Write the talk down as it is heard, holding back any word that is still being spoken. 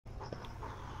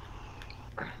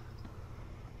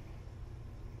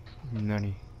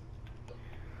Nani?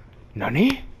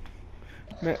 Nani?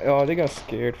 Man, oh, they got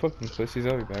scared. Fucking pussies.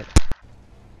 I'll be back.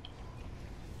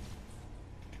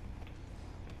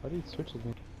 Why do you switch with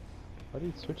me? Why do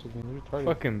you switch with me? You're retarded.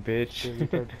 Fucking bitch.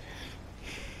 You're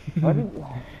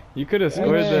retarded. You could have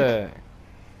scored that.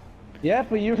 Yeah,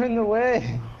 but you were in the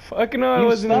way. Fuck no, I You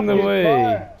wasn't in the stopped your way.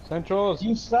 car. Centrals.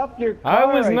 You stopped your car. I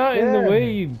was right not in the there.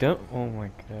 way, you dumb. Oh my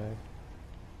god.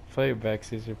 Play it back,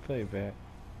 Caesar. Play it back.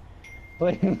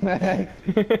 Play it back.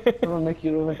 I'm gonna make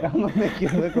you look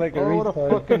like a Oh, what a retard.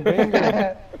 fucking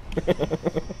banger.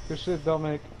 Good shit,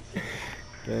 Dominic.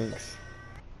 Thanks.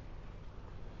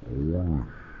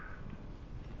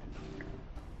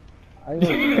 I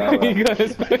look You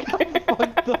guys fucking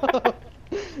Fucked up.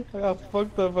 I got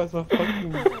fucked up as a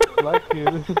fucking black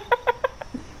kid.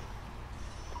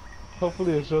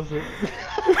 Hopefully it shows it.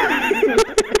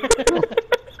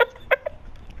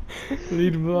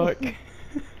 lead block.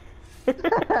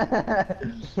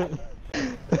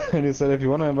 And he said, if you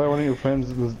want to invite one of your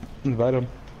friends, just invite them.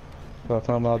 So I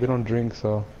told him, they don't drink,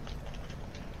 so.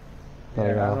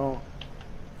 Yeah,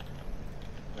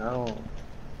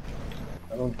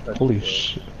 I don't touch Holy it.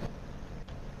 shit.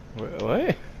 Wait,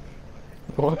 what?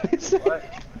 What did he say? What?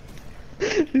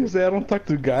 He said, I don't talk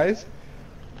to guys.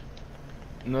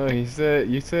 No, he said,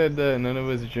 you said that none of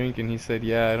us drink, and he said,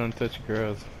 yeah, I don't touch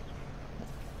girls.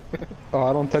 Oh,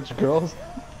 I don't touch girls.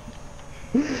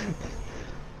 Yeah.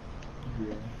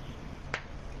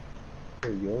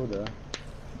 Yoda.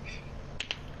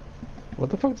 What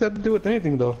the fuck does that have to do with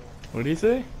anything, though? What did he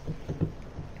say?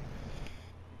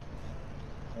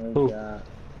 Who? What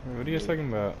are you guys talking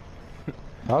about?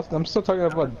 I'm still talking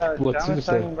about what John Caesar was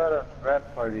talking said. about a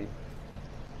frat party.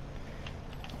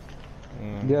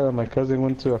 Yeah, my cousin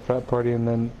went to a frat party and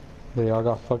then they all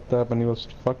got fucked up and he was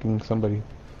fucking somebody.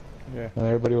 Yeah. And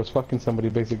everybody was fucking somebody,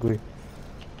 basically.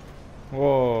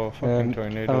 Whoa, fucking And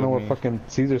tornado. I don't know what me. fucking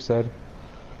Caesar said.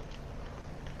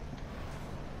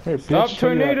 Here, Stop bitch,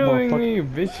 show you that tornadoing me,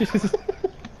 bitches!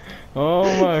 Oh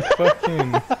my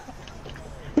fucking.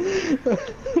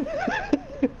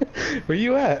 Where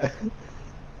you at?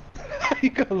 You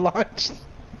got launched.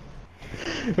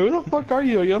 Who the fuck are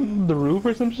you? Are you on the roof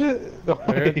or some shit? Oh,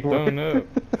 They're you were. thrown up.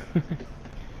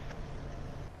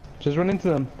 Just run into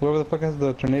them. Whoever the fuck has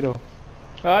the tornado.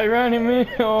 I ran him in.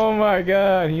 Oh my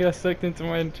god, he got sucked into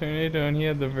my tornado and he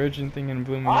had the virgin thing and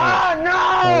blew me up. Ah, I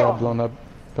no! got blown up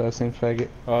by the same faggot.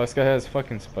 Oh, this guy has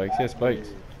fucking spikes. He has spikes.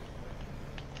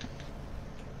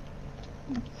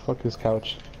 Fuck his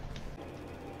couch.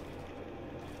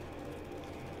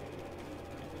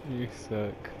 You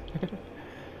suck.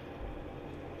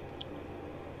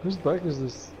 Whose bike is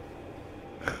this?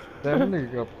 That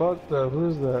nigga got fucked up.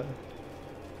 Who's that?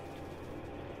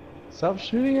 Stop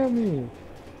shooting at me!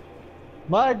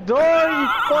 My door, you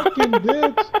fucking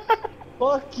bitch!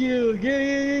 Fuck you!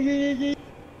 Get.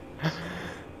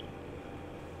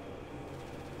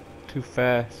 Too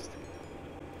fast.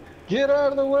 Get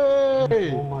out of the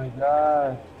way! Oh my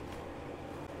god.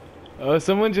 Oh,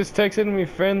 someone just texted me,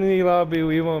 friendly lobby,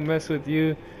 we won't mess with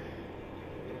you.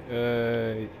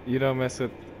 You don't mess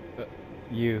with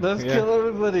you. Let's Yeah. kill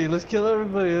everybody! Let's kill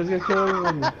everybody! Let's get kill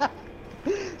everybody!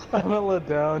 I'm gonna let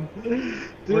down. Dude,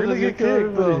 We're gonna let's get kill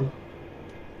kicked, everybody!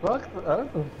 Fuck, I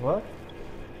don't know, fuck.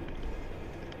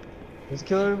 Let's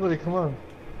kill everybody, come on.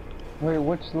 Wait,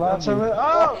 which lobby?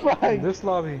 Oh, fuck! this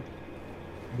lobby.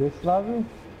 This lobby?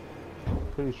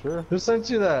 Pretty sure. Who sent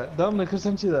you that? Dominic, who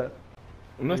sent you that?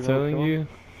 I'm not You telling know, you.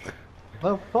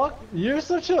 The fuck? You're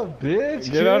such a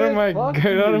bitch. Get out of kid. my Fuck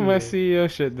out of my you. CEO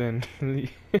shit then.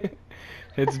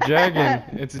 It's Dragon.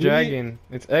 It's Dragon.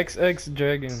 It's XX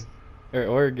Dragon. Or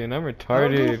Oregon. I'm I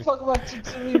don't give a retarded. fuck about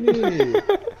Tsutsurini.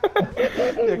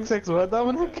 XX what,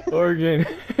 Dominic? Oregon.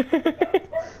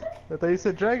 I thought you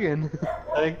said dragon.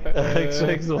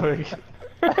 XX Oregon.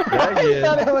 I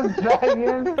thought it was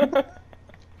dragon.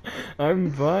 I'm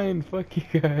blind. Fuck you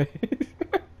guys.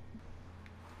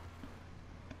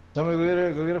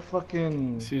 Dominic, go get a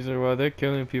fucking... Caesar, while they're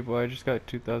killing people, I just got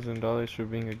 $2,000 for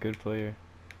being a good player.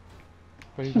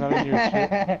 But he's not in your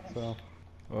shit, so...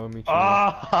 Oh, me too.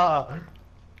 Ah!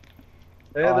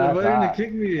 Hey, Oh, they're that's waiting to hot.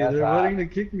 kick me. That's They're hot. waiting to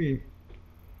kick me.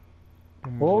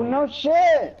 Oh no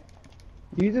shit!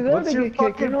 You deserve What's to your get kicked.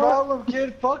 fucking You know what? problem,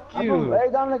 kid? Fuck you. Hey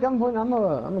Dominic, I'm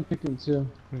gonna kick you too.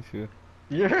 Me too.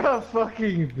 You're a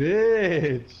fucking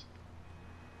bitch.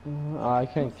 I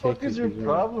can't What kick the fuck is you. your 'cause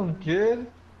problem, kid?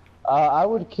 I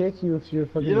would kick you if you're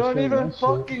fucking. You don't saying even that shit.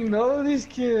 fucking know these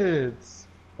kids.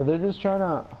 But they're just trying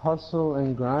to hustle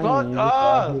and grind. Fuck and you're just out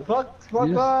off! here- Fuck you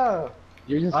just- off!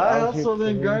 You're just I out here hustled and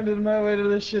chilling. grinded my way to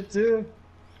this shit too.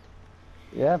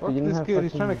 Yeah, but Fuck you didn't this have kid,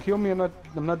 he's fucking- trying to kill me.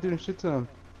 I'm not doing shit to him.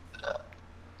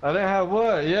 I didn't have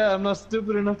what? Yeah, I'm not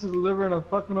stupid enough to deliver in a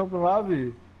fucking open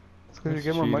lobby. It's because you That's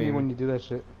get more money cheating. when you do that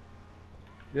shit.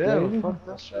 Yeah, Yeah, but fuck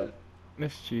that shit.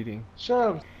 That's cheating. Shut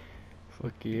up.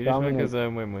 Fuck you. You're just Dominic. because I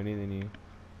have more money than you.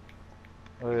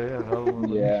 Oh yeah, hell of more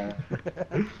money. Yeah.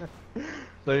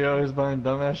 So you're always buying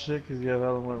dumbass shit because you have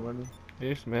hella more money.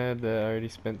 You're just mad that I already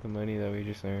spent the money that we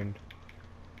just earned.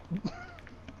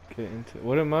 Get into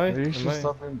what am I? Maybe you should Am I?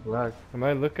 stop being black. Am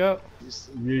I lookout?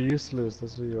 You're useless,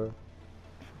 that's what you are.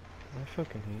 I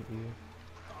fucking hate you.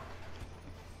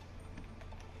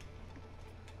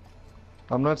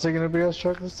 I'm not taking a big ass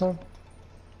truck this time?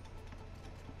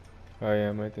 I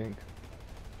am, I think.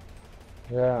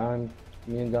 Yeah,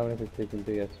 me and Dominic are taking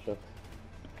big ass trucks.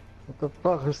 What the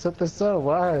fuck? Who set this up?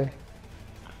 Why?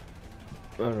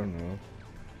 I don't know.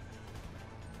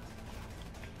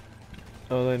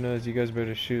 All I know is you guys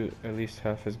better shoot at least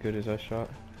half as good as I shot.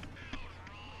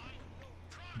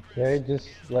 Okay, just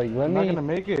like I'm not gonna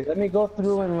make it. let me go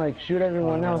through and like shoot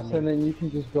everyone no, else, no. and then you can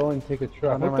just go and take a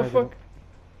truck. no, What the I fuck?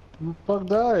 Who the fuck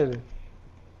died?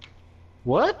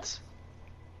 What?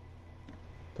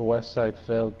 The west side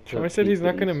failed. Trevor said he's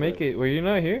not gonna make it. Were you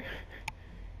not here?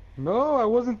 No, I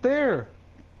wasn't there.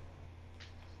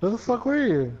 Where the fuck were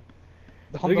you?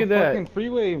 On Look the at that. fucking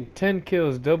freeway. 10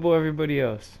 kills, double everybody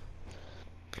else.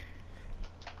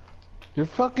 You're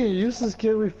fucking useless,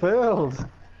 kid. We failed.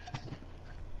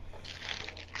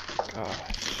 Ah.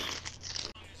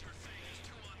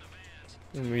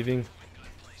 I'm reading.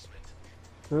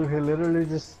 Dude, he literally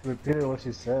just repeated what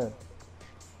she said.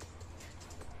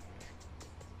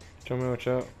 Tell me watch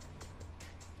out.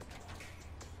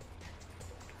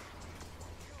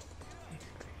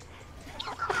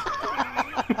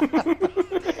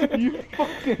 You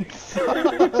fucking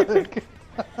suck.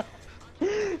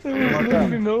 There was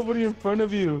literally nobody in front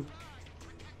of you.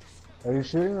 Are you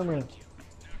shooting at me?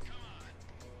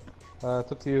 It's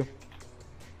up to you.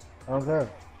 I don't care.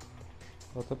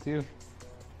 Well, it's up to you.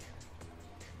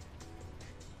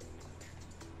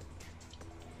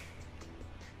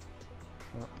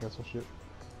 Oh, guess we'll shoot.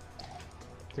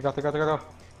 Take out.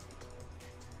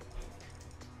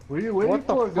 What are you waiting What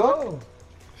the for? fuck? Go!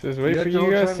 Says wait for have to you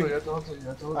hold guys triangle, to. you have to hold it, you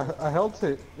have to hold it. I held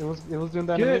it. It was doing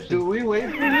that Kid, animation. do we wait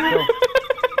for you?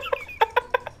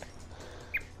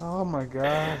 Oh my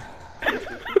god.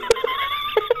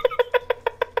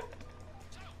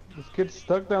 This kid's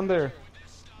stuck down there.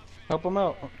 Help him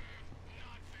out.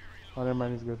 Oh, never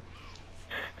mind, he's good.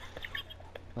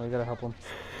 Oh, you gotta help him.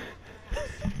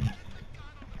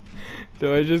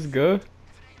 Do I just go?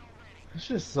 This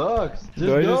shit sucks. Just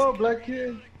Do I go, black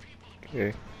kid.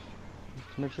 Okay.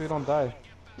 Just make sure you don't die.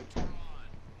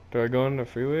 Do I go on the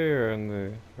freeway or on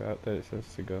the route that it says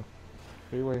to go?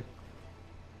 Freeway.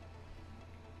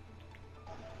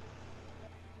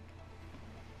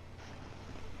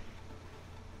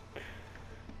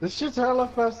 This shit's hella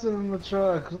faster than the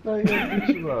truck. What the hell are you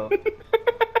bitch about?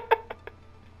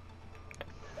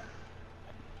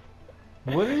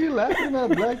 What are you laughing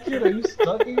at, black kid? Are you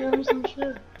stuck again or some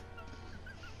shit?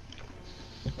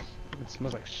 It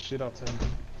smells like shit outside.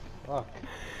 Fuck.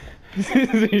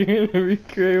 You're gonna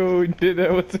recreate what we did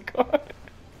at what's it called?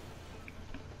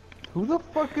 Who the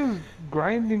fuck is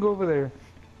grinding over there?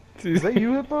 Is that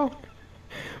you, Hippo?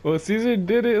 Well, Caesar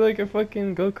did it like a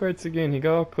fucking go-karts again. He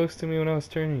got all close to me when I was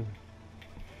turning.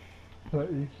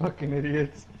 You fucking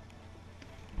idiots.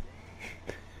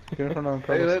 Get in front of him,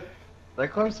 Hey, Carlos.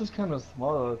 that car's just kind of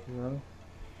small though, you know?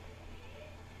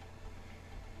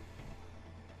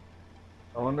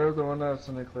 I wonder if the one that's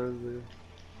in the clear is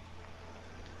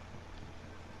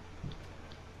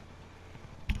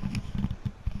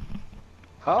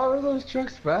How are those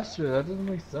trucks faster? That doesn't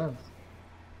make sense.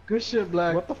 Good shit,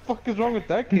 Black. What the fuck is wrong with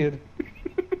that kid?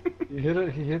 He hit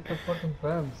it. He hit the fucking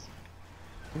fence.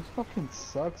 He fucking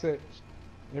sucks at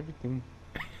everything.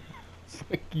 It's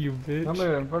like you bitch. Come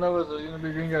here, in front of us. Are you gonna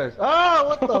be green guys? Ah!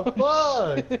 What the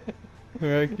fuck?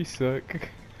 Alright, you suck.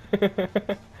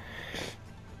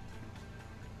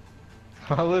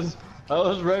 I was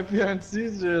right behind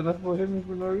Caesar, and that fool hit me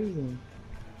for no reason.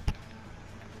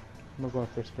 I'm not going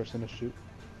first person to shoot.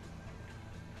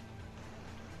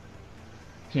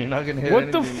 You're not gonna hit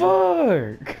What the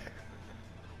anything. fuck?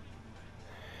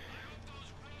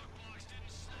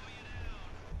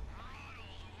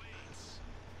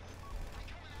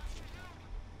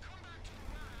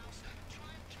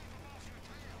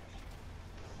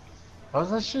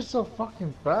 How's that shit so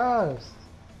fucking fast?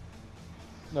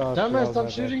 No, Damn shit, I it, was stop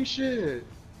not shooting shit.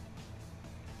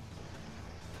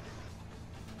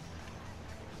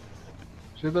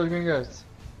 Shoot those green guys.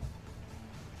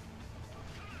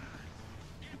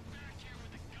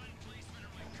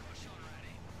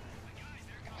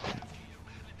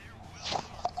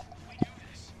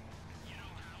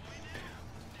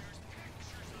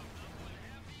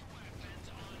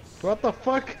 What the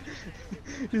fuck?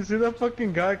 You see that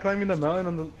fucking guy climbing the mountain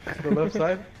on the left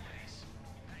side?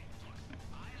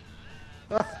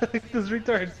 This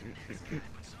retard.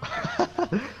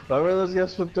 Why were those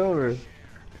guys flipped over?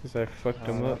 Cause I fucked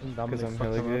him up. Dominic Cause I'm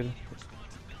fucked hella him up.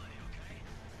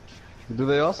 good. Do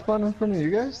they all spawn in front of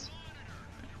you guys?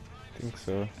 I think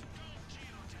so.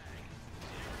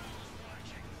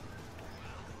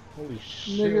 Holy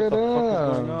shit, Nigga, what the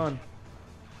fuck is going damn. on?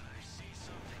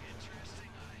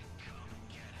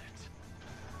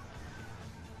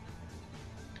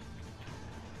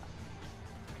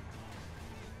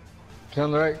 Get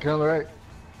on the right, get on the right.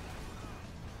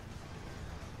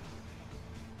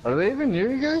 Are they even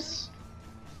near you guys?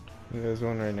 There's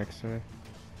one right next to me.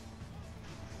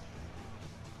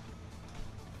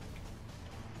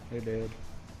 They did.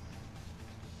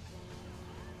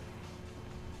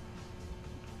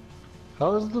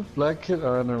 How is the black kid?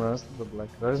 Oh, never mind, that's the black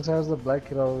kid. How's the black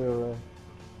kid all the way around?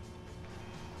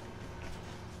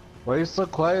 Why are you so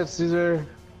quiet, Caesar?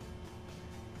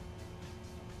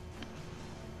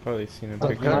 Probably seen a Stop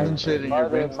picture. concentrating your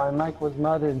brain. My mic was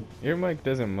mudded. Your mic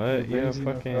doesn't mud. Your You have brain's in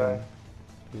the fucking fry.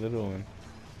 little one.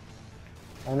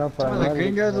 I know, but Oh, the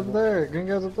green guy's up there. Green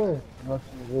guy's up there.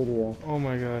 Watching the video. Oh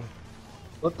my god.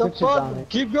 What the Switch it down fuck? here.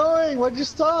 Keep going. Why'd you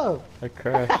stop? I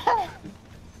crashed.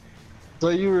 So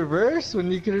you reversed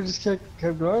when you could have just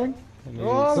kept going? And you-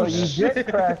 Oh, So you shit. just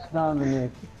crashed,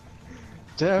 Dominic.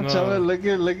 Damn, No. Chama,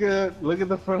 look at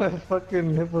the front of the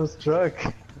fucking Hippo's truck.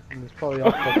 It's probably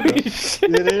all fucked Holy up.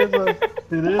 shit. It is hella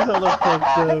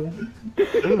fucked up.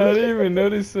 I didn't even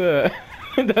notice that.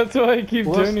 That's why I keep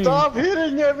Well, turning. stop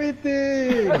hitting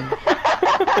everything!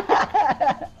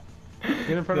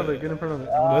 Get in front of it, get in front of it.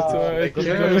 That's why I Go, keep go,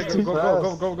 turning. go, turning. go, go,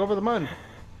 go, go, go over the mountain.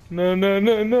 No, no,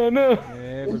 no, no, no.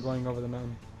 Yeah, we're going over the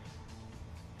mountain.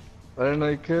 I didn't know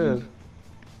you could. I'm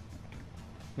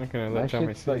not gonna My let Chama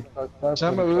shit's see. like fucked up.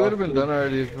 Chama, we would have been done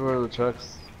already if we were the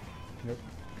trucks. Yep.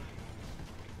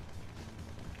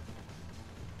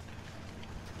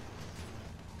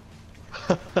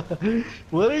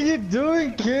 What are you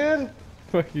doing, kid?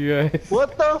 Fuck you guys.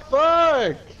 What the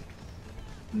fuck?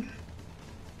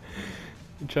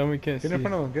 Chama can't Get see. in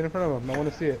front of him, get in front of him. I want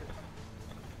to see it.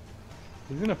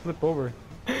 He's gonna flip over.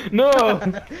 No!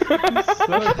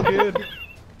 Suck, kid.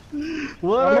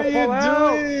 What I'ma are you fall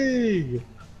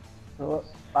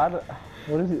out. doing?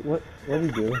 What is he? What did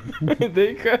he do?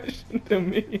 They crashed into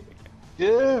me.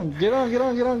 Get him! Get on, get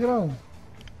on, get on, get on!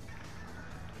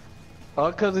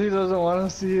 All cause he doesn't want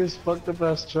to see his fucked up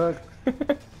ass truck.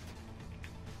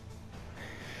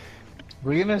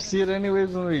 We're gonna see it anyways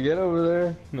when we get over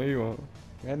there. No, you won't.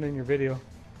 And in your video.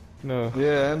 No.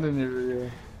 Yeah, and in your video.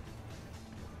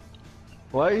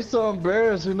 Why are you so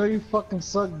embarrassed? We know you fucking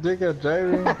suck dick at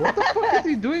driving. What the fuck is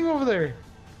he doing over there?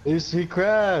 He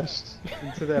crashed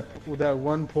Into that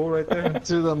one pole right there.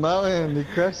 into the mountain. He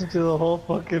crashed into the whole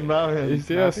fucking You mountain.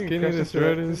 see I how think he skinny crashed this into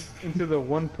road that- is? Into the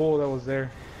one pole that was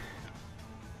there.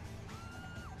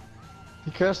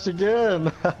 He crashed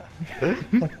again.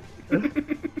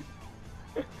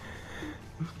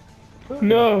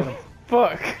 No!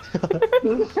 Fuck!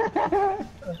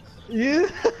 You You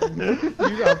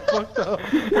got fucked up.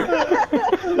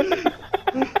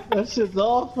 that shit's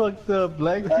all fucked up,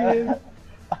 black kid.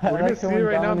 We're gonna see it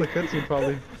right now in the cutscene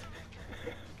probably.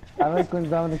 I like when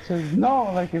Dominic says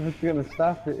no, like if it's gonna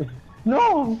stop it.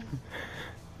 No!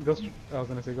 Go. I was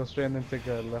gonna say go straight and then take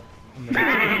a left. And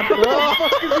then what the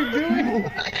fuck is he doing?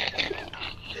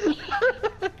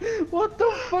 What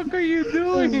the fuck are you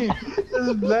doing?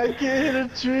 This black kid hit a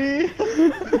tree.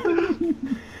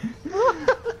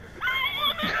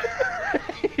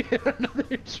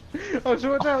 Another oh,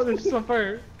 so watch out! There's some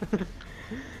fire.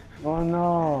 Oh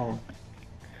no.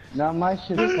 Now my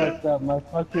shit's fucked up. My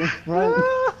fucking front.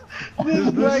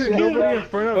 This black There's nobody kid. in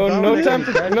front of Oh, no Dominic time and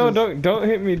to. crashes. No, don't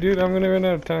hit me, dude. I'm gonna run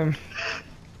out of time.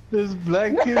 This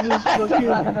black kid just fucking.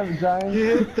 I'm He dying.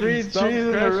 hit 3 Stop trees in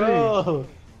a crashing. row.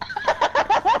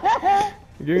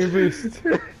 Give me a boost.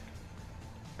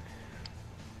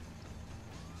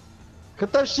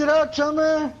 Cut that shit out,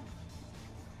 chummer.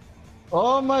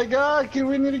 Oh my god, kid,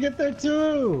 we need to get there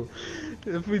too.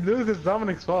 If we lose, it's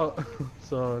Dominic's fault.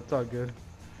 So it's all good.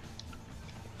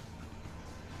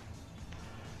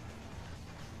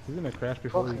 He's gonna crash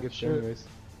before we Fucking get shit. there anyways.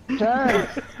 Turn.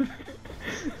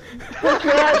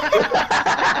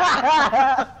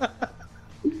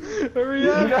 Hurry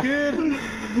up, kid!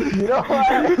 You know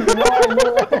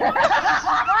what?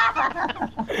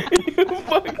 You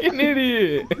fucking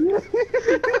idiot!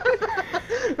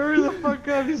 Hurry the fuck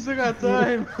up, you still got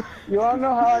time. You wanna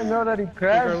know how I know that he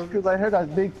crashed? Because I heard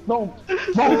that big thump.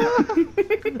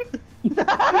 Thump.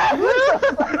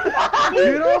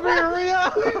 Get over here, hurry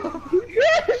up!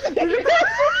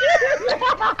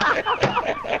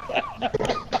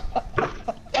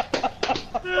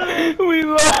 We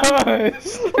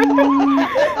lost!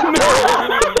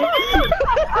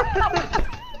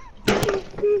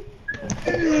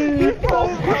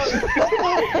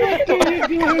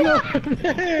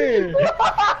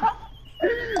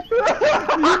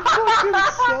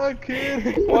 Suck,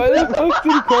 kid. Why the fuck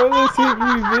did Carlos hit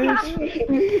me,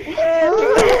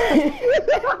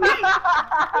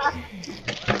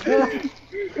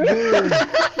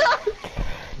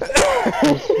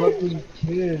 This fucking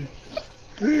kid.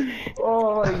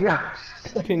 Oh my gosh.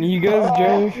 bitch? Can you guys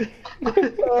drive?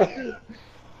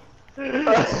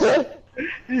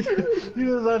 He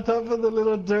was on top of the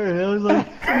little dirt. I was like,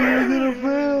 you're gonna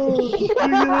fail! You're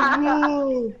gonna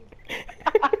fail!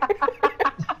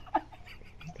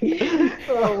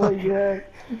 Oh my god.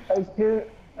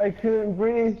 I couldn't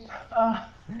breathe.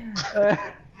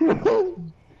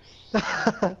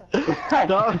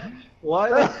 Dog, why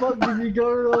the fuck did you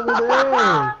go over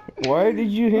there? Why did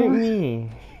you hit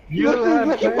me? You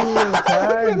had plenty of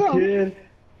time, kid.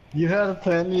 You had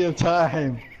plenty of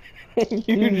time.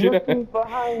 You Looking drive.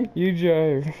 behind. You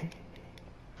drive.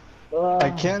 I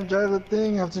can't drive the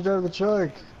thing. I have to drive the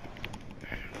truck.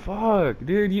 Fuck,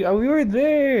 dude. We were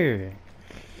there.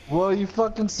 Well, you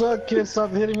fucking suck, kid.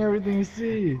 Stop hitting everything you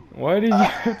see. Why did you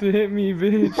have to hit me,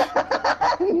 bitch?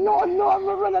 No, I'm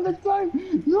gonna run out of time.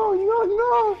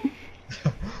 No.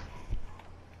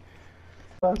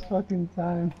 Last fucking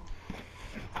time.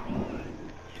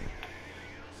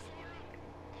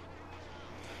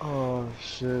 Oh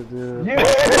shit, dude. Yeah.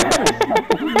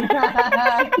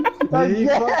 Did he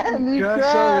Again, fucking he crash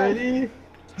crashed. already?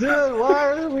 Dude, why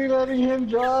are we letting him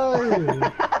drive?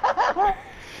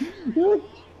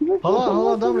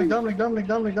 Hold on, Dominic.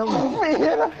 We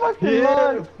hit a fucking Yeah,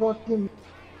 log. fucking.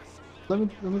 Let me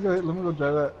go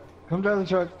drive that. Come drive the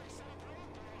truck.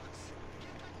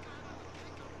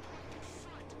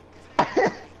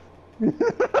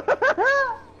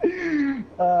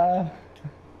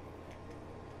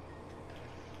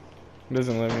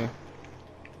 Doesn't let me.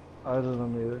 I don't know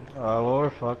either. Well, we're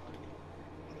fucked.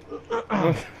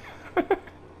 I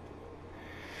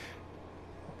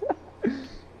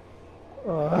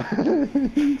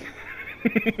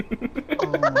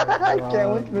can't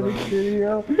wait for this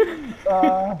video.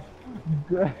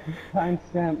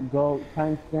 Timestamp go.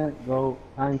 Timestamp go.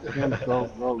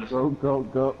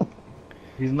 Timestamp go.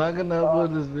 He's not gonna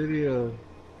upload this video.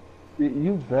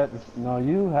 You bet. No,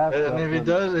 you have to. And if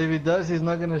he does, he's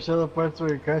not gonna show the parts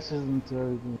where he crashes into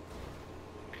everything.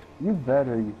 You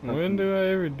better. You When do I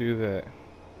ever do that?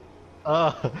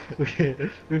 Oh, we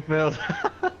failed.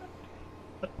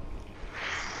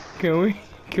 Can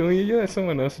we let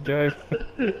someone else drive?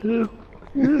 He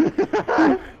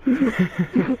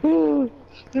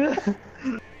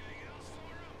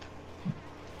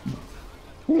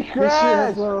Good shit,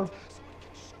 crashed. bro.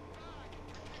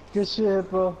 Good shit,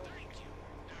 bro.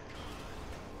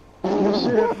 Good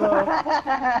shit, bro.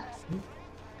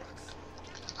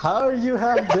 How are you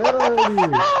half dead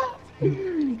already?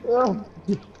 Who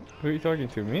are you talking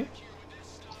to, me?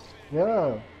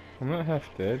 Yeah. I'm not half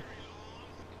dead.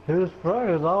 His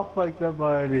front is all fucked up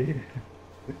already.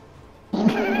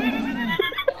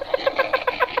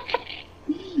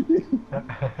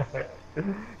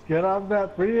 Get off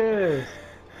that Prius.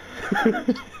 I'm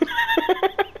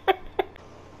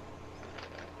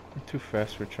too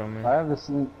fast for Chummy. I have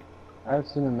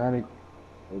cinematic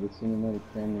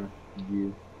camera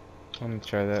view. I'm gonna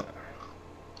try that.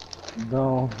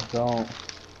 Don't.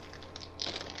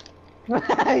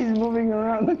 He's moving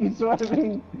around. Look, he's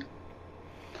swerving.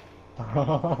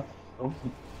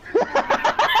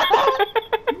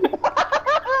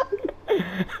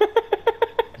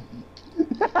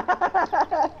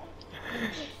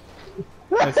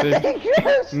 I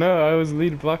said, no, I was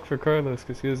lead block for Carlos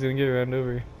because he was gonna get around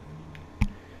over.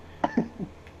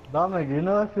 Dominic, you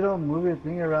know if you don't move your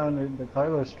thing around, the car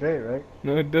goes straight, right?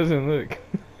 No, it doesn't look.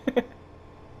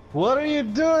 What are you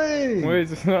doing? Wait, is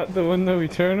this not the one that we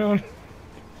turn on?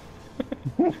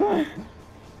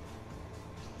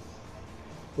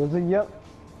 Was it? Yep.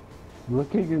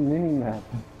 Look at your mini map.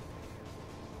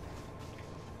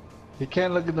 You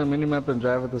can't look at the minimap and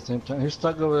drive at the same time. He's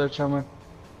stuck over there, Chummer.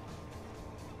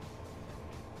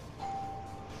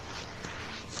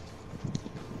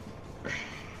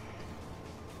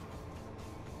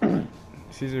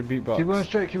 Caesar beatbox. Keep going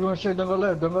straight, don't go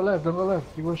left, don't go left.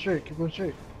 Keep going straight.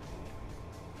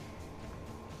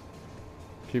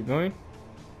 Keep going?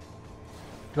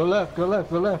 Go left.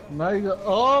 Now you go.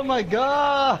 Oh my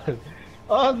god!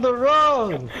 On the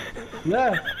road!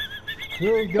 Left.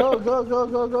 Dude, go, go, go,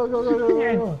 go, go, go,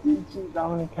 go, go, Teaching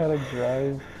Dominic how to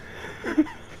drive.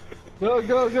 go,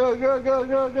 go, go, go, go,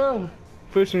 go, go.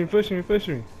 Push me, push me, push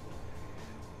me.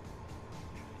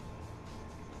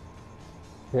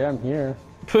 Yeah, I'm here.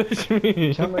 Push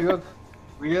me. Tell me, go.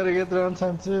 We gotta get there on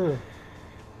time too.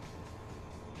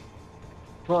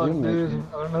 Fuck, You make dude. it.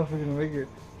 I don't know if we can make it.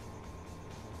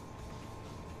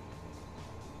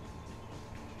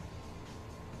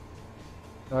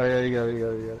 Oh yeah, you got it, you got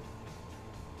it, you got it.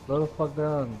 Slow the fuck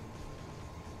down.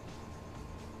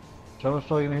 Thomas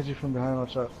probably gonna hit you from behind,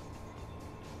 watch out.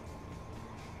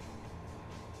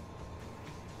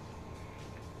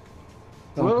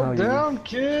 Slow Somehow you- down,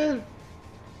 kid!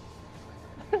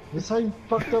 This is how you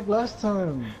fucked up last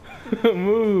time.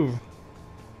 Move.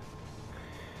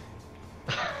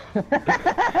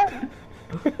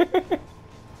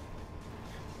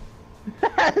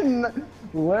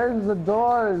 Where's the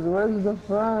doors? Where's the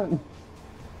front?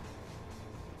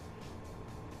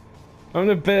 I'm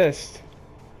the best.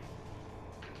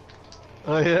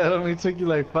 Oh yeah, it only took you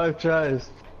like 5 tries.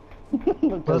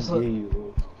 Look Plus, how gay you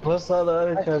look. plus all the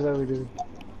other tries that we did.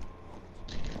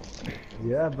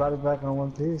 Yeah, I brought it back on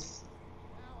one piece.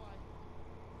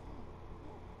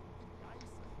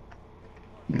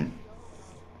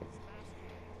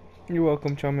 You're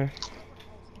welcome, chummy.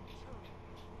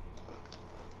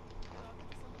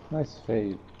 Nice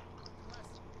fade.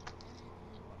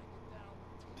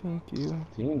 Thank you.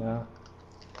 Tina.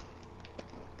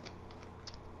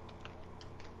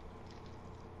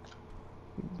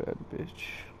 Bad bitch.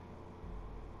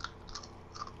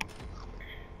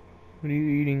 What are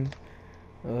you eating?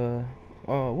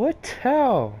 Oh, what?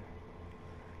 How?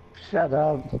 Shut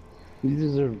up. You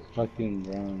deserve fucking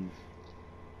bronze.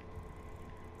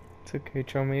 It's okay,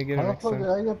 chummy. You get it How the next fuck time. did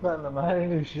I get platinum? I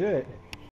didn't do shit.